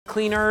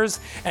cleaners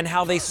and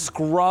how they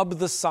scrub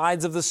the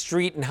sides of the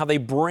street and how they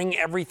bring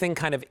everything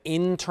kind of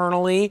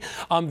internally.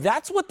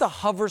 That's what the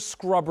Hover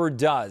Scrubber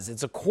does.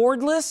 It's a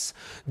cordless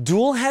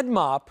dual head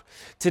mop.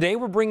 Today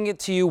we're bringing it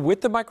to you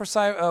with the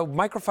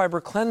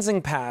microfiber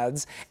cleansing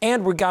pads,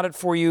 and we got it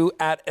for you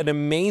at an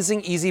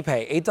amazing easy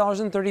pay,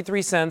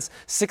 $8.33,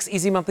 6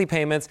 easy monthly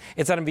payments.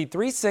 It's at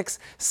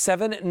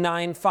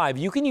MV36795.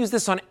 You can use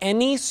this on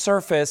any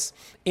surface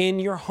in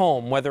your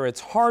home, whether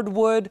it's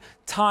hardwood,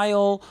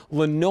 tile,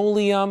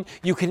 linoleum.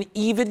 You can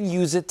even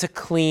use it to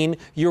clean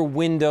your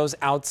windows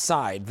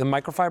outside. The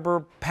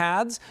microfiber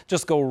pads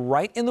just go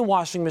right in the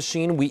washing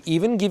machine. We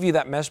even give you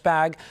that mesh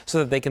bag so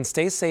that they can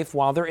stay safe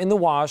while they're in the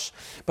wash.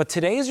 But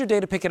today is your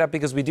day to pick it up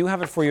because we do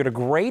have it for you at a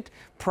great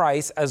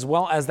price, as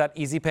well as that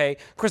easy pay.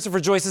 Christopher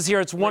Joyce is here.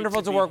 It's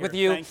wonderful to work with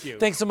you. Thank you.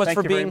 Thanks so much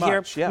for being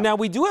here. Yeah. Now,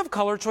 we do have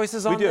color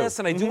choices on this,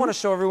 and I do want to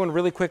show everyone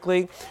really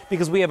quickly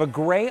because we have a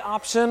gray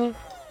option,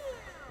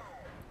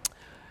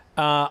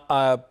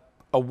 a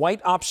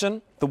white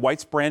option. The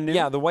white's brand new?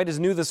 Yeah, the white is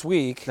new this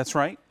week. That's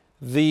right.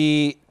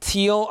 The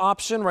teal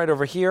option right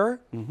over here.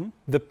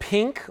 The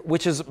pink,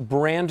 which is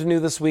brand new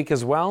this week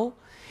as well.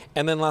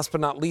 And then last but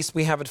not least,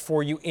 we have it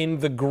for you in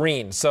the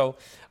green. So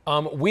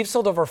we've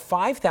sold over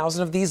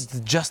 5,000 of these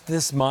just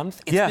this month.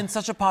 It's been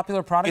such a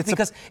popular product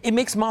because it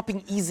makes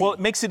mopping easy. Well, it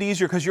makes it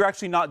easier because you're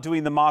actually not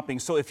doing the mopping.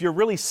 So if you're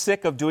really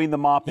sick of doing the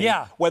mopping,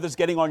 whether it's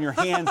getting on your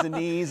hands and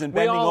knees and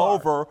bending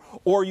over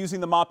or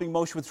using the mopping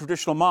motion with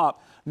traditional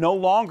mop, no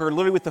longer,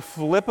 literally with the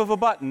flip of a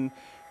button,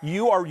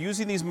 you are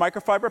using these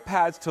microfiber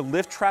pads to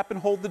lift, trap,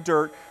 and hold the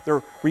dirt.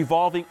 They're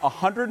revolving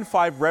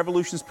 105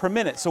 revolutions per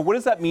minute. So what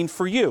does that mean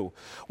for you?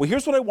 Well,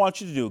 here's what I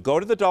want you to do. Go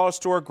to the dollar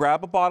store,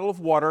 grab a bottle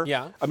of water.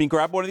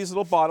 Grab one of these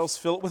little bottles,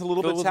 fill it with a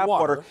little bit of tap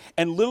water.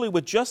 And literally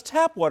with just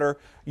tap water,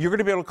 you're going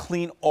to be able to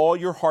clean all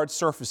your hard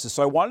surfaces.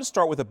 So I wanted to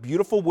start with a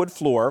beautiful wood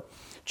floor,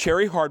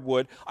 cherry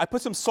hardwood. I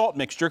put some salt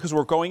mixture because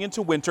we're going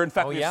into winter. In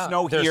fact, there's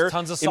snow here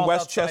in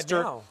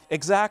Westchester.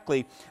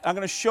 Exactly. I'm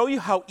going to show you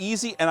how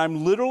easy, and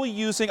I'm literally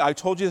using, I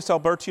told you this,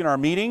 Alberti, in our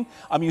meeting,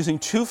 I'm using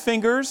 2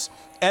 fingers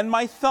and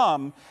my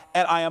thumb,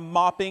 and I am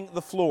mopping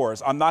the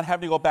floors. I'm not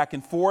having to go back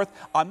and forth.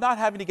 I'm not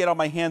having to get on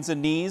my hands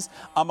and knees.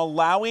 I'm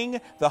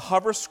allowing the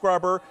Hover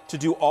Scrubber to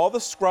do all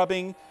the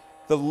scrubbing,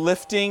 the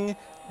lifting,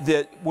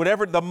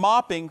 the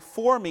mopping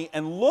for me,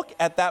 and look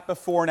at that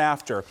before and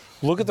after.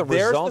 Look at the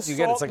results you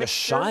get. It's like a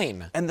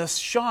shine. And the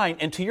shine.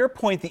 And to your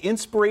point, the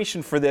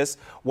inspiration for this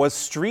was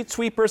street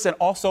sweepers and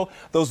also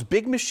those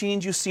big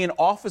machines you see in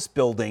office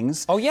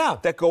buildings.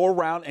 That go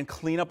around and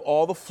clean up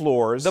all the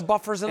floors. The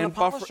buffers and the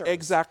polishers.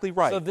 Exactly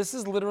right. So this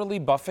is literally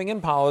buffing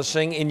and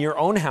polishing in your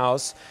own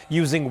house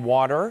using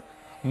water,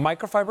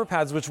 microfiber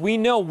pads, which we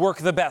know work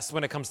the best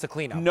when it comes to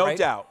cleanup. No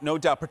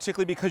doubt,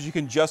 particularly because you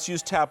can just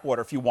use tap water.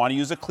 If you want to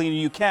use a cleaner,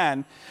 you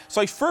can.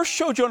 So I first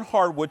showed you on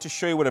hardwood to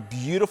show you what a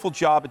beautiful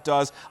job it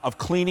does of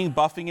cleaning,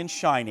 buffing, and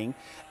shining.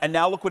 And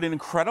now look what an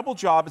incredible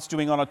job it's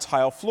doing on a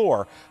tile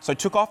floor. So I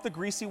took off the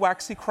greasy,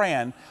 waxy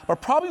crayon,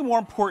 but probably more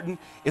important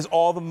is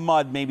all the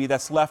mud maybe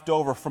that's left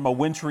over from a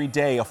wintry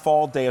day, a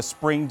fall day, a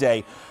spring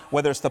day,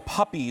 whether it's the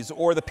puppies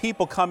or the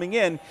people coming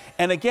in.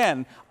 And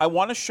again, I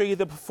want to show you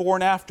the before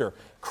and after.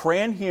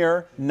 Crayon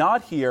here,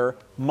 not here,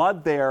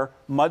 mud there,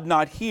 mud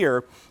not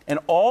here, and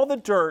all the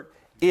dirt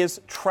is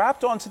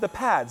trapped onto the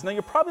pads. Now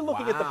you're probably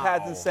looking at the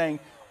pads and saying,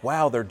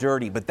 wow, they're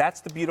dirty, but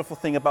that's the beautiful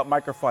thing about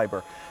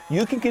microfiber.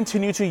 You can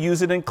continue to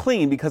use it and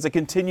clean because it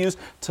continues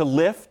to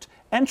lift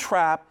and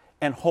trap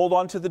and hold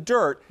on to the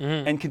dirt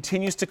and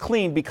continues to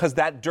clean because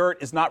that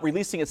dirt is not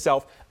releasing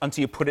itself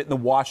until you put it in the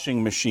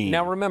washing machine.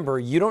 Now remember,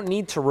 you don't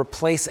need to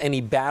replace any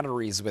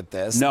batteries with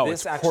this. No,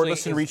 this it's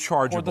cordless and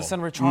rechargeable. Cordless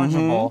and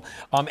rechargeable.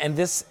 And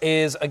this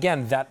is,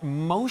 again, that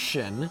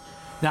motion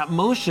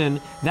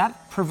that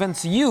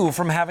prevents you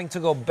from having to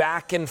go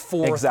back and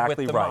forth with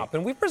the mop.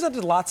 And we've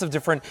presented lots of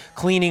different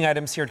cleaning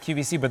items here at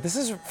QVC, but this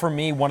is, for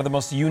me, one of the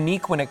most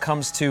unique when it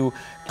comes to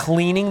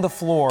cleaning the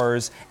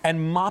floors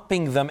and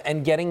mopping them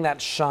and getting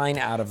that shine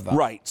out of them.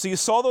 Right. So you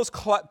saw those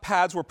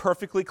pads were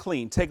perfectly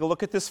clean. Take a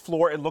look at this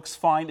floor. It looks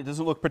fine. It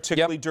doesn't look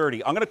particularly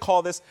dirty. I'm going to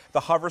call this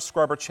the Hover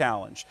Scrubber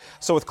Challenge.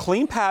 So with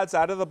clean pads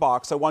out of the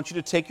box, I want you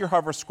to take your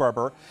Hover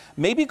Scrubber,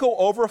 maybe go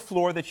over a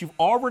floor that you've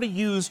already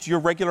used your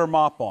regular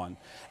mop on.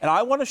 And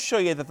I want to show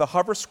you that the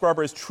Hover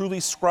Scrubber is truly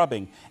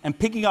scrubbing and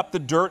picking up the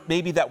dirt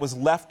maybe that was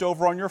left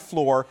over on your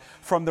floor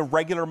from the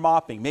regular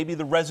mopping, maybe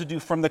the residue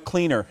from the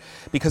cleaner.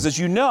 Because as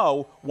you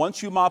know,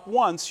 once you mop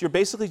once, you're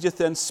basically just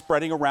then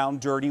spreading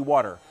around dirty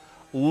water.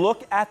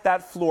 Look at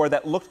that floor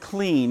that looked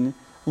clean.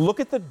 Look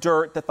at the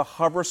dirt that the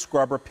Hover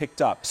Scrubber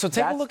picked up. So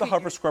take a look at the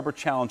Hover Scrubber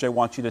Challenge I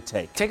want you to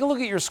take. Take a look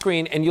at your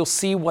screen and you'll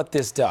see what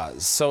this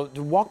does. So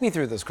walk me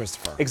through this,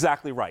 Christopher.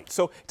 Exactly right.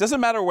 So it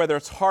doesn't matter whether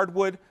it's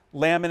hardwood,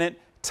 laminate,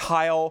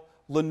 tile,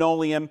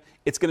 linoleum,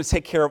 it's going to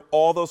take care of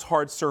all those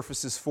hard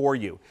surfaces for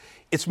you.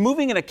 It's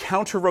moving in a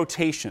counter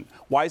rotation.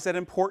 Why is that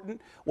important?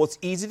 Well, it's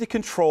easy to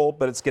control,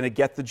 but it's going to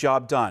get the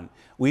job done.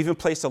 We even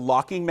placed a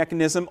locking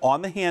mechanism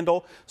on the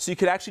handle so you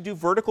could actually do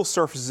vertical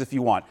surfaces if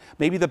you want.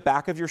 Maybe the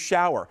back of your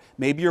shower,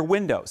 maybe your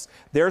windows.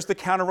 There's the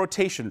counter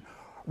rotation.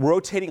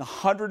 rotating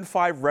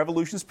 105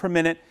 revolutions per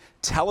minute,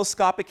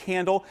 telescopic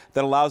handle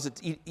that allows it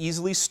to be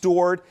easily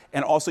stored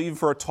and also even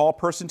for a tall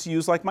person to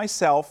use like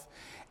myself.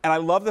 And I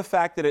love the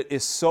fact that it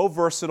is so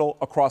versatile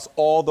across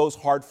all those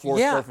hard floor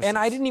surfaces. And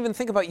I didn't even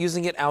think about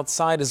using it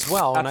outside as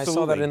well. And I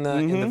saw that in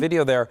the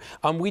video there.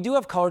 We do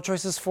have color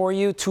choices for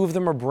you. 2 of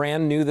them are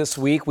brand new this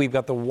week. We've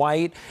got the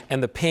white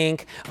and the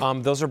pink.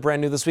 Those are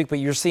brand new this week, but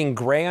you're seeing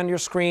gray on your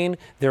screen.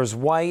 There's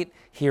white.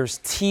 Here's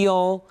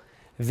teal.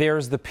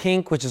 There's the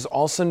pink, which is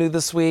also new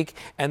this week.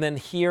 And then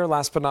here,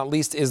 last but not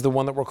least, is the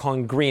one that we're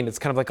calling green. It's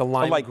kind of like a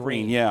lime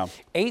green. Yeah.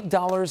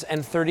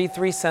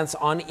 $8.33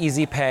 on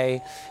Easy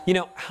Pay. You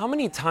know, how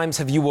many times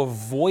have you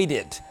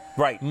avoided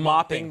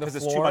mopping the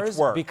floors? It's too much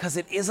work. Because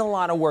it is a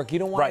lot of work. You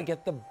don't want to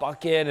get the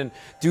bucket and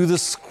do the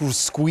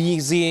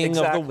squeezing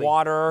of the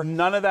water.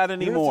 None of that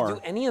anymore. You don't have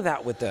to do any of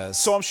that with this.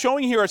 So I'm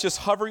showing here it's just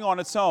hovering on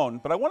its own,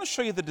 but I want to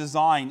show you the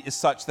design is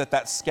such that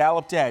that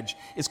scalloped edge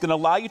is going to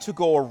allow you to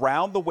go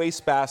around the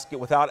wastebasket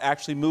without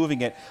actually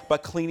moving it,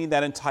 but cleaning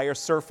that entire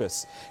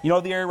surface. You know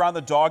the area around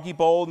the doggy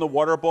bowl and the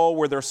water bowl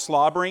where they're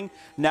slobbering?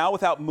 Now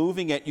without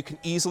moving it, you can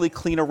easily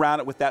clean around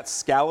it with that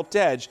scalloped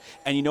edge,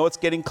 and you know it's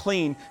getting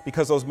clean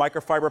because those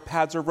microfiber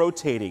pads are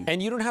rotating.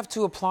 And you don't have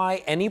to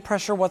apply any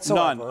pressure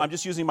whatsoever. None. I'm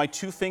just using my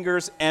 2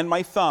 fingers and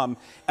my thumb,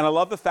 and I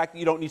love the fact that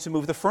you don't need to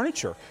move the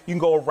furniture. You can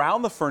go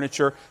around the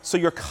furniture, so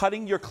you're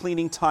cutting your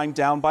cleaning time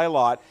down by a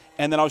lot.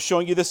 And then I was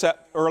showing you this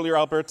earlier,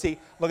 Alberti.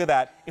 Look at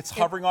that. It's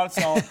hovering on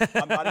its own.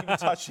 I'm not even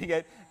touching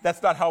it.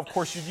 That's not how, of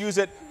course, you'd use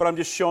it, but I'm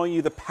just showing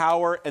you the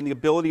power and the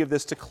ability of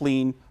this to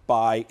clean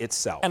by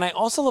itself. And I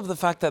also love the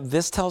fact that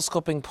this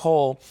telescoping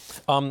pole,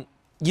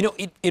 you know,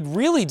 it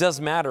really does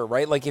matter,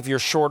 right? Like if you're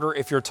shorter,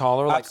 if you're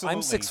taller. Like Absolutely.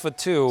 I'm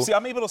 6'2". See,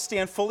 I'm able to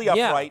stand fully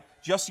upright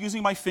just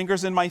using my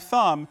fingers and my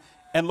thumb.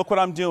 And look what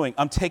I'm doing.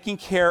 I'm taking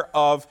care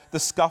of the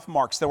scuff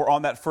marks that were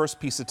on that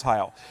first piece of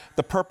tile,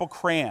 the purple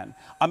crayon.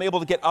 I'm able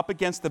to get up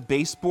against the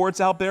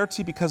baseboards,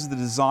 Alberti, because of the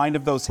design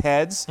of those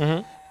heads.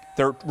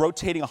 They're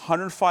rotating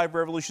 105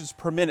 revolutions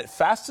per minute,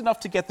 fast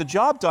enough to get the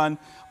job done,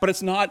 but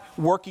it's not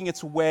working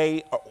its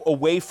way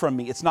away from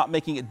me. It's not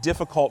making it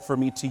difficult for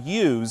me to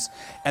use.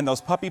 And those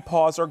puppy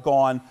paws are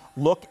gone.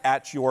 Look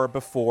at your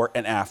before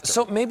and after.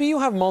 So maybe you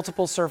have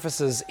multiple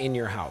surfaces in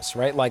your house,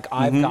 right? Like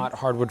I've got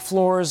hardwood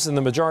floors in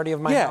the majority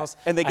of my house.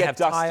 And they get I have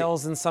dusty.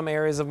 tiles in some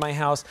areas of my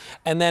house.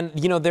 And then,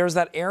 you know, there's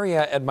that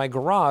area at my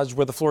garage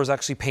where the floor is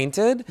actually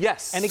painted.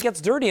 Yes. And it gets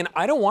dirty, and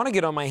I don't want to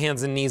get on my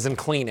hands and knees and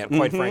clean it,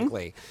 quite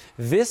frankly.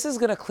 This is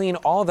going to clean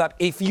all of that.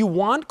 If you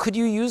want, could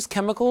you use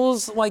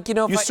chemicals? Like, you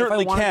know, you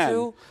certainly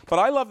can. But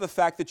I love the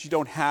fact that you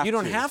don't have to. You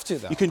don't have to,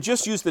 though. You can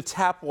just use the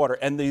tap water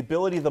and the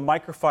ability of the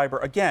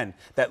microfiber, again,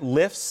 that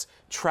lifts,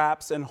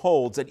 traps, and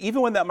holds. And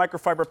even when that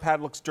microfiber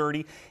pad looks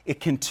dirty, it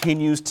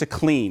continues to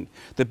clean.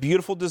 The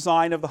beautiful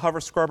design of the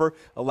hover scrubber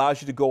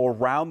allows you to go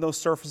around those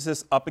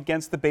surfaces, up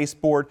against the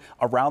baseboard,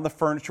 around the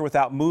furniture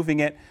without moving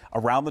it,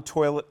 around the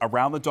toilet,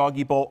 around the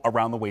doggy bowl,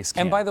 around the waste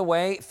can. And by the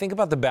way, think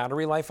about the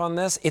battery life on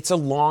this. It's a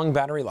long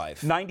battery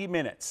life. 90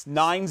 minutes,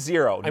 90.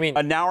 I mean,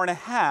 an hour and a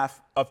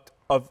half of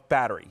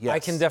battery, yes. I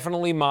can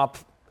definitely mop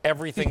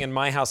everything in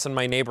my house and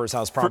my neighbor's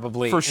house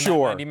probably for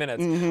sure. In 90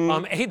 minutes.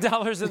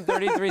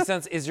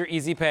 $8.33 is your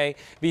Easy Pay.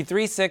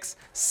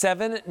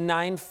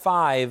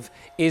 V36795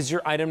 is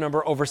your item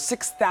number. Over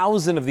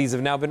 6,000 of these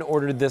have now been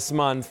ordered this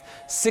month.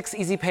 6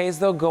 Easy Pays,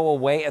 though, go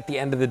away at the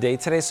end of the day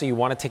today, so you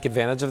want to take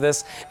advantage of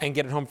this and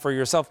get it home for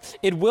yourself.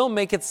 It will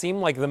make it seem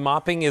like the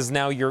mopping is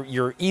now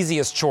your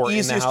easiest chore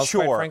in the house,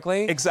 quite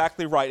frankly.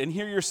 Exactly right. And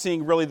here you're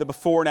seeing really the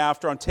before and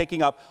after. I'm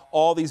taking up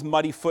all these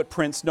muddy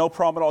footprints, no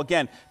problem at all.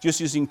 Again, just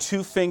using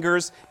 2 fingers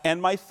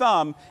and my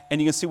thumb, and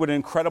you can see what an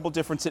incredible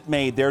difference it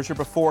made. There's your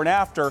before and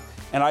after,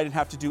 and I didn't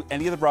have to do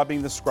any of the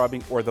rubbing, the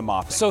scrubbing, or the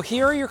mopping. So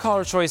here are your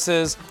color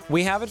choices.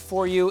 We have it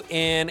for you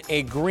in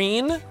a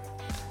green,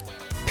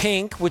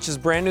 pink, which is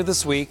brand new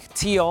this week,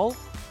 teal,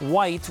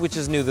 white, which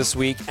is new this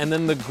week, and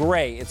then the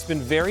gray. It's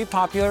been very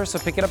popular, so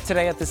pick it up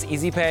today at this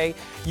Easy Pay.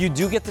 You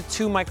do get the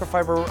 2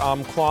 microfiber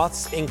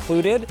cloths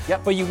included,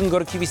 but you can go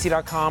to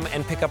QVC.com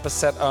and pick up a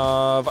set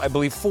of, I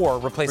believe, 4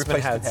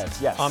 replacement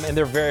heads. Yes. And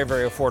they're very,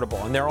 very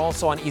affordable. And they're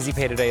also on Easy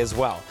Pay today as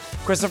well.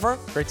 Christopher,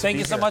 thank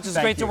you so much. It's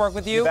great to work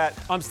with you.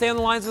 Stay on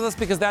the lines with us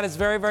because that is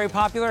very, very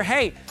popular.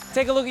 Hey,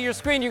 take a look at your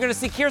screen. You're going to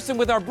see Kirsten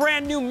with our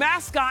brand new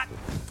mascot,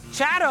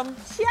 Chatham.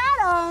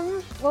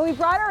 Chatham. Well, we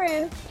brought her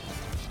in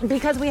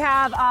because we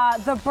have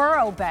the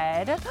burrow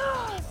bed.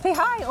 Say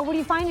hi. Oh, what are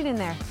you finding in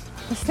there?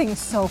 This thing is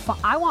so fun.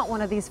 I want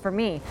one of these for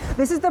me.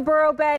 This is the burrow bed.